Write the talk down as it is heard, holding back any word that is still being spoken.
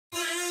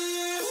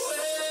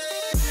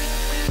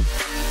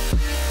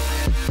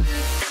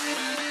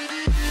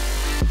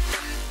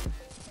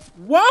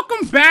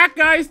Welcome back,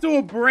 guys, to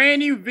a brand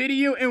new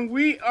video, and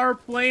we are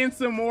playing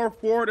some more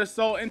Forward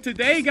Assault. And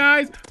today,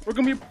 guys, we're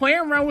gonna be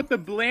playing around with the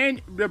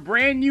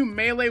brand new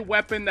melee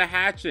weapon, the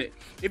Hatchet.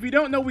 If you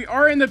don't know, we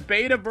are in the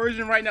beta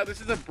version right now. This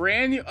is a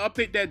brand new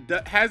update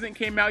that hasn't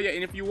came out yet.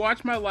 And if you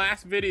watched my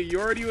last video, you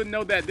already would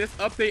know that this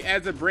update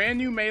adds a brand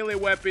new melee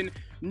weapon,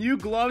 new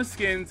glove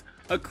skins,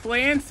 a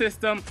clan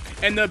system,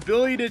 and the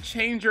ability to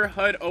change your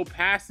HUD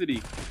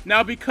opacity.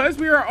 Now, because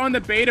we are on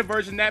the beta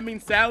version, that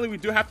means sadly we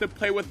do have to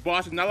play with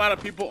bots. There's not a lot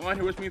of people on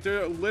here, which means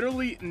there are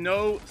literally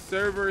no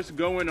servers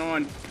going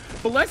on.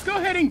 But let's go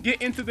ahead and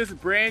get into this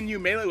brand new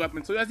melee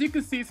weapon. So as you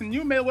can see, it's a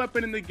new melee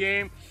weapon in the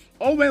game.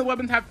 All melee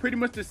weapons have pretty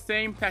much the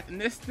same stats,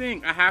 and this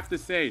thing, I have to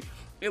say,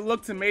 it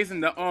looks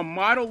amazing. The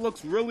model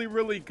looks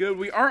really good.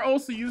 We are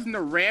also using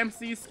the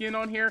Ramsey skin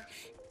on here,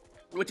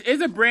 which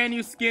is a brand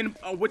new skin,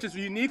 which is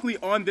uniquely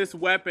on this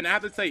weapon. I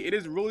have to say, it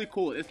is really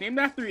cool. It's named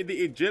after the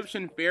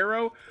Egyptian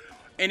pharaoh,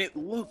 and it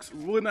looks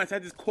really nice. It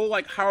has this cool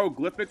like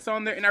hieroglyphics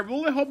on there, and I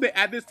really hope they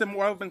add this to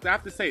more weapons. I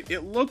have to say,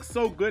 it looks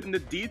so good, and the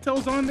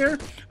details on there.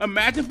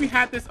 Imagine if we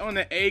had this on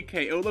the AK.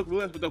 It would look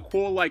really nice with the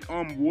cool like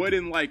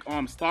wooden like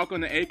stock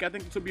on the AK. I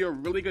think this would be a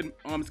really good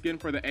skin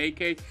for the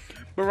AK.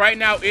 But right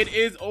now, it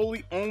is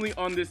only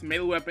on this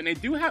melee weapon. They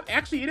do have,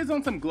 actually, it is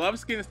on some glove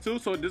skins too,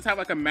 so it does have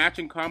like a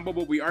matching combo,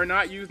 but we are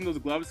not using those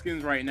glove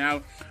skins right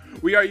now.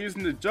 We are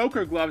using the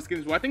Joker glove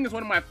skins, which I think is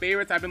one of my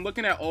favorites. I've been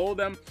looking at all of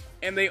them,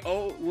 and they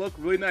all look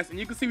really nice. And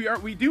you can see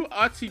we do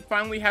actually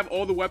finally have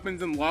all the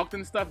weapons unlocked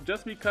and stuff,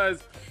 just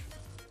because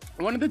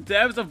one of the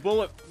devs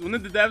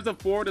of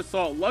Forward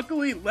Assault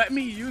luckily let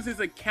me use his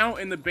account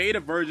in the beta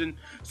version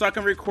so I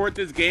can record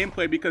this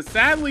gameplay, because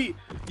sadly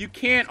you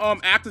can't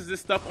access this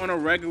stuff on a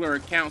regular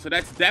account. So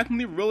that's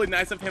definitely really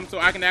nice of him, so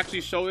I can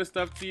actually show this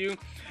stuff to you.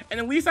 And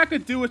the least I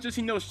could do is just,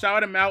 you know,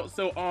 shout him out.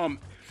 So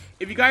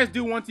if you guys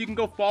do want to, you can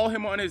go follow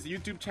him on his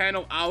YouTube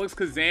channel, Alex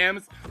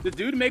Kazams. The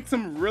dude makes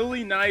some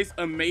really nice,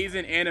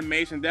 amazing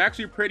animations. They're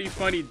actually pretty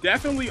funny.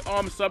 Definitely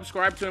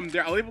subscribe to him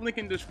there. I'll leave a link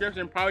in the description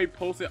and probably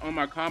post it on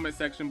my comment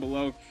section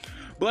below.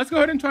 But let's go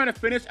ahead and try to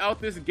finish out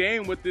this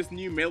game with this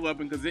new melee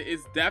weapon, because it is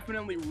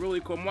definitely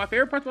really cool. My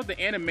favorite part about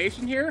the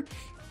animation here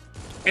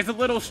is a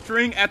little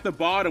string at the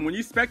bottom. When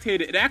you spectate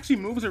it, it actually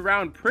moves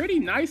around pretty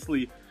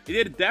nicely. It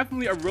did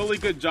definitely a really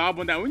good job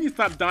on that. We need to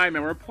stop dying,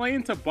 man. We're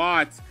playing to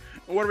bots.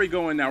 What are we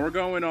going now? We're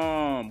going,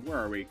 where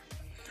are we?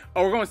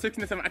 Oh, we're going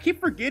 16 to 7. I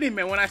keep forgetting,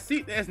 man. When I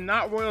see it's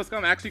not Royal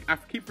Scum, I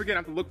keep forgetting I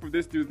have to look for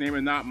this dude's name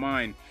and not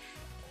mine.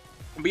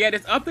 But yeah,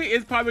 this update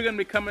is probably going to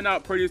be coming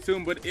out pretty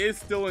soon, but it is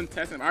still in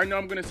testing. I know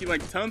I'm going to see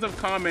like tons of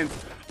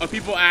comments of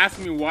people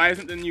asking me why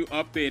isn't the new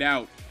update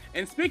out.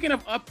 And speaking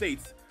of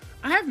updates,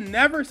 I have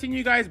never seen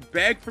you guys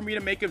beg for me to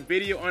make a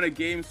video on a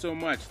game so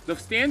much. The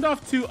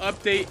Standoff 2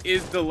 update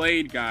is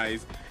delayed,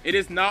 guys. It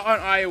is not on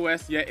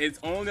iOS yet. It's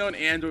only on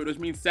Android, which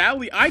means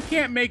sadly I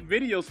can't make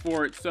videos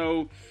for it.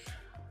 So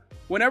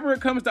whenever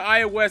it comes to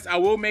iOS, I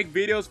will make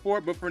videos for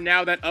it, but for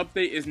now that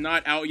update is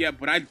not out yet.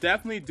 But I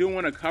definitely do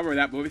want to cover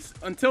that. But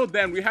until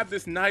then, we have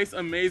this nice,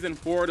 amazing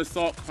Forward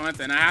Assault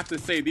content. I have to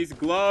say, these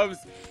gloves,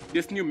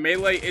 this new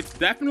melee, it's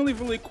definitely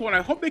really cool, and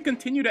I hope they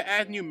continue to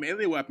add new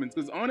melee weapons,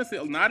 because honestly,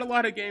 not a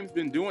lot of games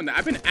been doing that.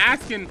 I've been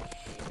asking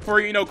for,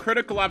 you know,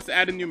 Critical Ops to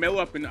add a new melee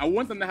weapon. I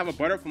want them to have a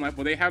butterfly knife,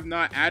 but they have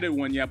not added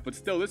one yet. But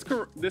still, this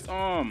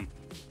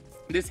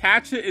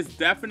Hatchet is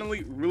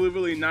definitely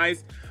really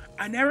nice.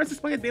 I never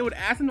suspected they would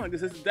add something like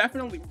this. It's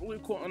definitely really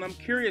cool, and I'm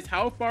curious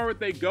how far would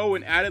they go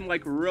in adding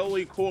like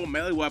really cool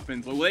melee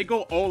weapons. Will they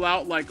go all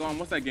out like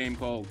what's that game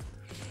called?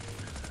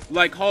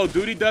 Like Call of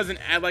Duty doesn't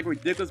add like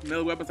ridiculous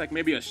melee weapons, like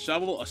maybe a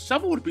shovel. A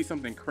shovel would be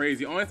something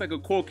crazy. Only like a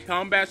cool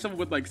combat shovel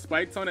with like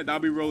spikes on it.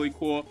 That'd be really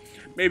cool.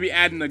 Maybe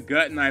adding a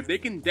gut knife. They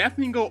can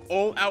definitely go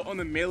all out on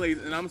the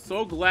melees, and I'm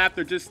so glad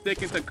they're just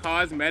sticking to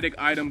cosmetic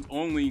items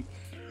only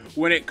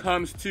when it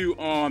comes to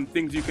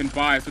things you can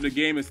buy. So the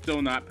game is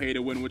still not pay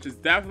to win, which is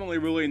definitely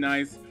really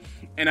nice.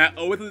 And I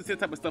always see this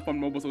type of stuff on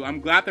mobile, so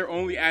I'm glad they're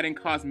only adding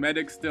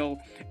cosmetics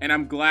still, and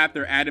I'm glad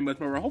they're adding much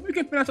more. I hope we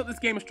can finish out this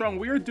game strong.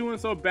 We are doing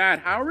so bad.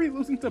 How are we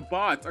losing to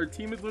bots? Our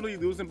team is literally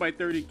losing by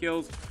 30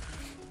 kills.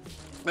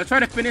 Let's try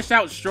to finish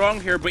out strong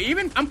here, but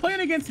even I'm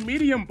playing against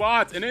medium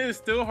bots, and it is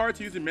still hard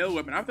to use a melee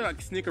weapon. I have to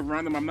like sneak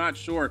around them. I'm not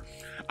sure.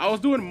 I was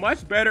doing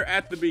much better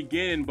at the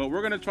beginning, but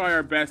we're gonna try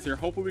our best here.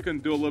 Hopefully we can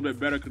do a little bit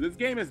better, because this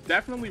game is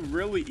definitely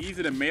really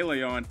easy to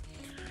melee on,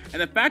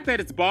 and the fact that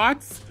it's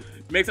bots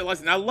makes it less.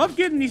 And I love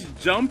getting these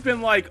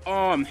jumping like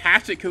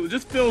Hatchet kills. It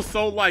just feels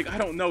so like, I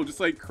don't know, just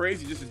like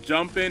crazy, just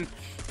jumping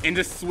and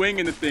just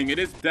swinging the thing. It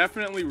is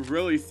definitely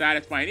really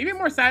satisfying, even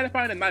more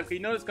satisfying than knife. You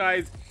notice,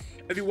 guys,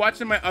 if you watch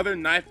my other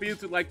knife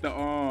videos with like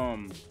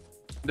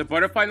the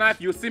butterfly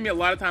knife, you'll see me a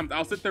lot of times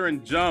I'll sit there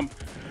and jump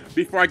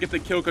before I get the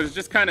kill, because it's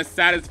just kind of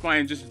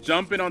satisfying just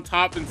jumping on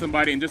top of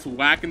somebody and just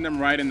whacking them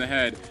right in the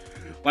head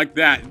like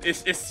that.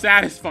 It's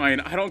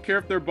satisfying. I don't care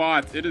if they're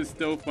bots, it is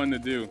still fun to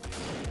do.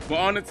 But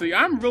honestly,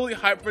 I'm really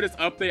hyped for this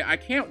update. I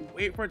can't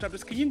wait for it to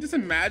drop. Can you just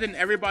imagine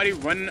everybody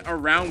running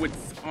around with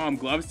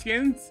glove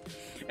skins?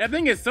 And the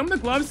thing is, some of the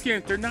glove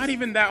skins, they're not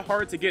even that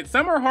hard to get.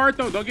 Some are hard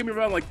though, don't get me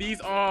wrong, like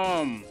these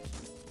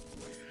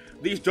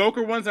These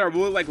Joker ones that are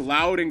really like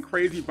loud and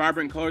crazy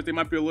vibrant colors, they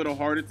might be a little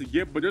harder to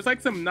get, but there's like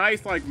some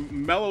nice like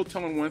mellow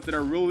tone ones that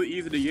are really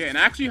easy to get. And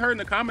I actually heard in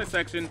the comment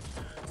section,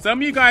 some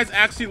of you guys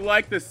actually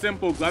like the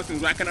simple gloves,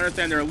 so I can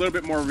understand they're a little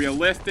bit more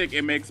realistic.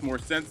 It makes more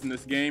sense in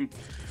this game.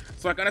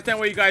 So I can understand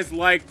why you guys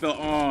like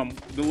the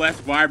less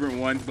vibrant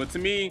ones, but to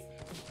me,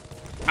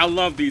 I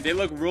love these. They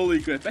look really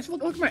good. Especially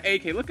look at my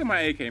AK. Look at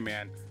my AK,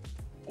 man.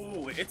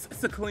 Oh,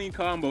 it's a clean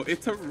combo.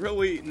 It's a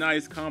really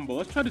nice combo.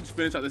 Let's try to just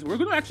finish out this. We're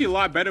going to actually a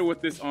lot better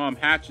with this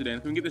Hatchet in.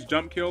 If we can get this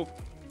jump kill.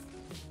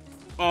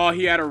 Oh,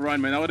 he had a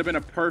run, man. That would have been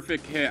a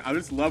perfect hit. I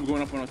just love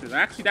going up on those.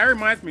 Actually, that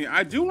reminds me.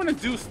 I do want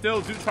to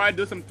try to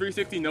do some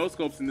 360 no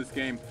scopes in this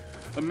game.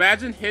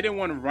 Imagine hitting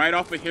one right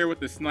off of here with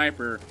the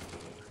sniper.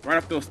 Right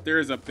up those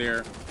stairs up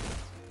there.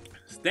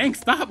 Dang,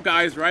 stop,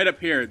 guys. Right up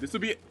here. This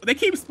would be... They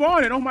keep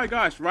spawning. Oh, my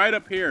gosh. Right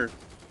up here.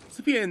 This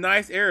would be a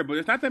nice area, but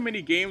there's not that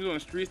many games on the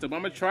street stuff.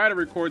 I'm going to try to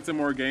record some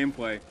more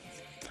gameplay.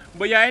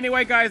 But yeah,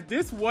 anyway, guys,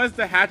 this was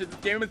the Hatchet. The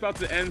game is about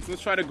to end, so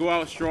let's try to go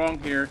out strong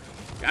here.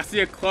 I see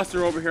a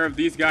cluster over here of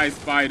these guys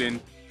fighting.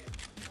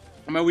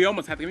 I mean, we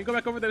almost have to. Can we go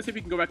back over there? See if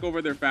we can go back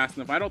over there fast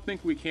enough. I don't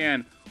think we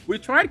can. We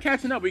tried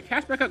catching up. We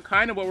catch back up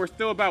kind of, but we're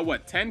still about,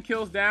 what, 10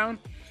 kills down?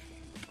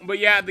 But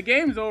yeah, the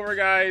game's over,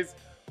 guys.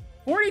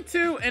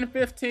 42 and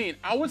 15.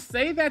 I would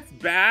say that's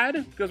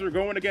bad because we're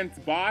going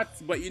against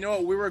bots, but you know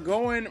what? We were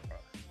going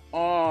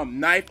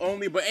knife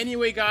only. But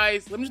anyway,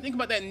 guys, let me just think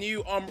about that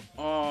new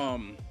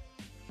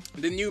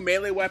the new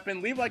melee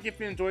weapon. Leave a like if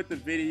you enjoyed the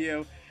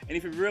video, and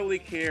if you really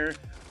care,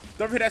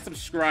 don't forget that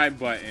subscribe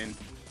button.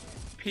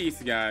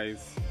 Peace,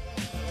 guys.